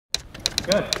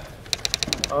Good.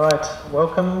 Alright,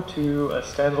 welcome to a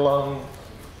standalone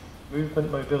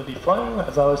movement mobility flow.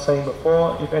 As I was saying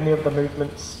before, if any of the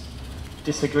movements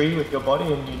disagree with your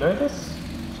body and you know this,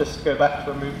 just go back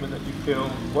to a movement that you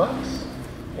feel works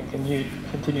and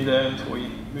continue there until we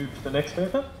move to the next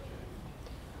movement.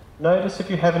 Notice if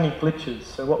you have any glitches.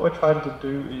 So what we're trying to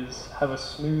do is have a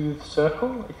smooth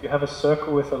circle. If you have a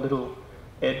circle with a little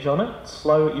edge on it,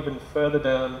 slow even further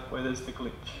down where there's the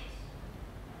glitch.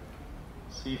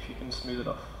 See if you can smooth it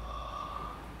off.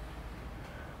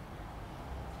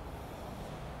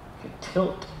 You can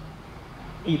tilt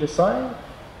either side.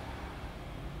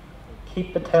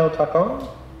 Keep the tail tuck on.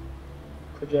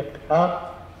 Project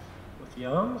out with the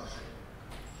arms.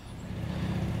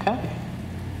 Okay.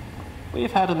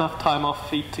 We've had enough time off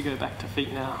feet to go back to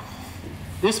feet now.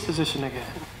 This position again.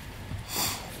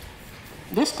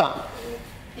 This time,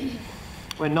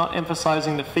 we're not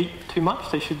emphasizing the feet too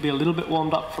much. They should be a little bit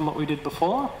warmed up from what we did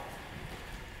before.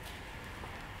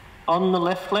 On the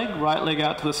left leg, right leg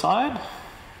out to the side.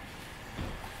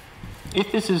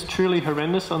 If this is truly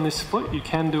horrendous on this foot, you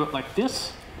can do it like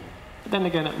this. But then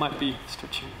again, it might be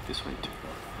stretching this way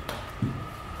too.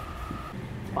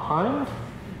 Behind.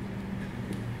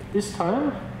 This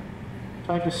time,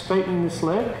 try to straighten this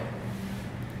leg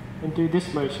and do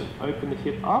this motion. Open the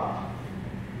hip up.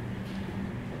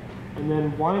 And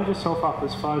then wind yourself up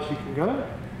as far as you can go.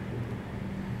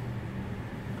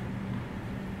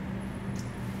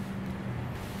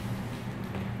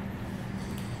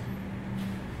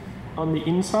 On the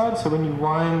inside, so when you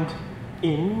wind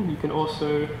in, you can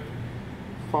also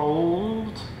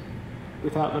fold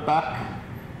without the back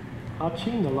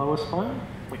arching, the lower spine,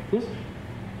 like this.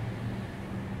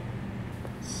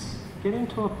 Get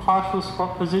into a partial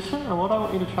squat position, and what I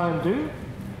want you to try and do,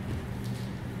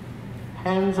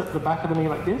 hands at the back of the knee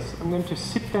like this. I'm going to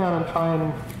sit down and try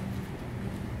and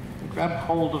grab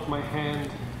hold of my hand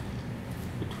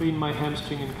between my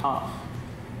hamstring and calf.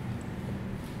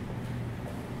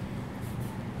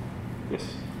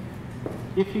 Yes.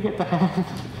 If you get the hand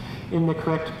in the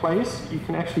correct place, you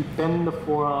can actually bend the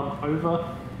forearm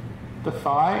over the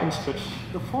thigh and stretch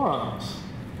the forearms.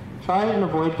 Try and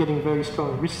avoid getting very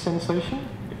strong wrist sensation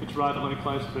if it's right or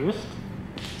close to the wrist.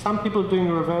 Some people are doing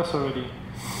the reverse already.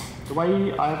 The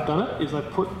way I've done it is I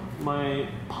put my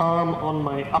palm on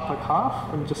my upper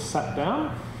calf and just sat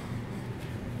down.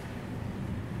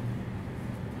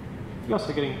 You're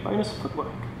also getting bonus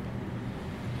footwork.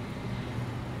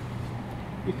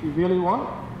 If you really want,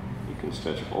 you can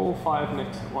stretch all 5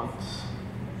 necks at once.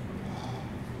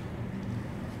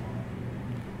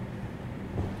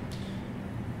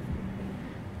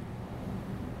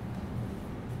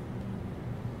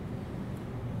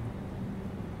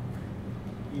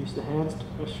 Use the hands to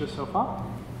press yourself up.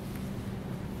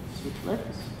 Switch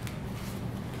legs.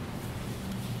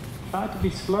 Try to be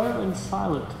slow and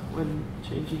silent when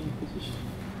changing position.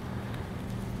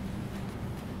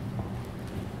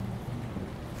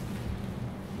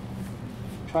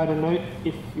 Try to note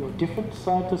if you're different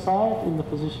side to side in the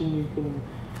position you can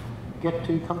get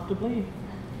to comfortably.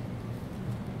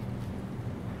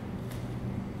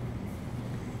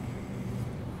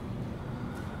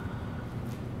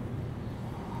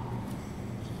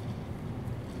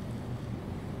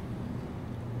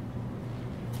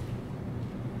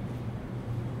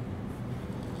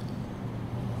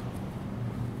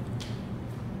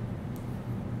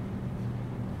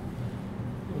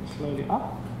 Slowly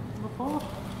up before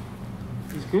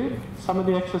is good. Some of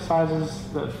the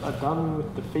exercises that are done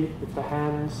with the feet, with the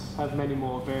hands, have many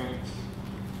more variants,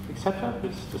 etc.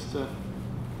 It's just a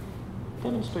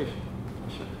demonstration.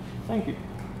 Sure. Thank you.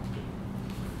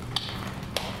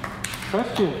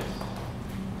 Questions?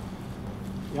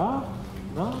 Yeah?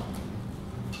 No?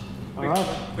 All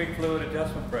right. Quick fluid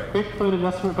adjustment break. Quick fluid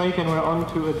adjustment break, and we're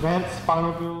on to advanced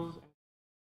spinal drills.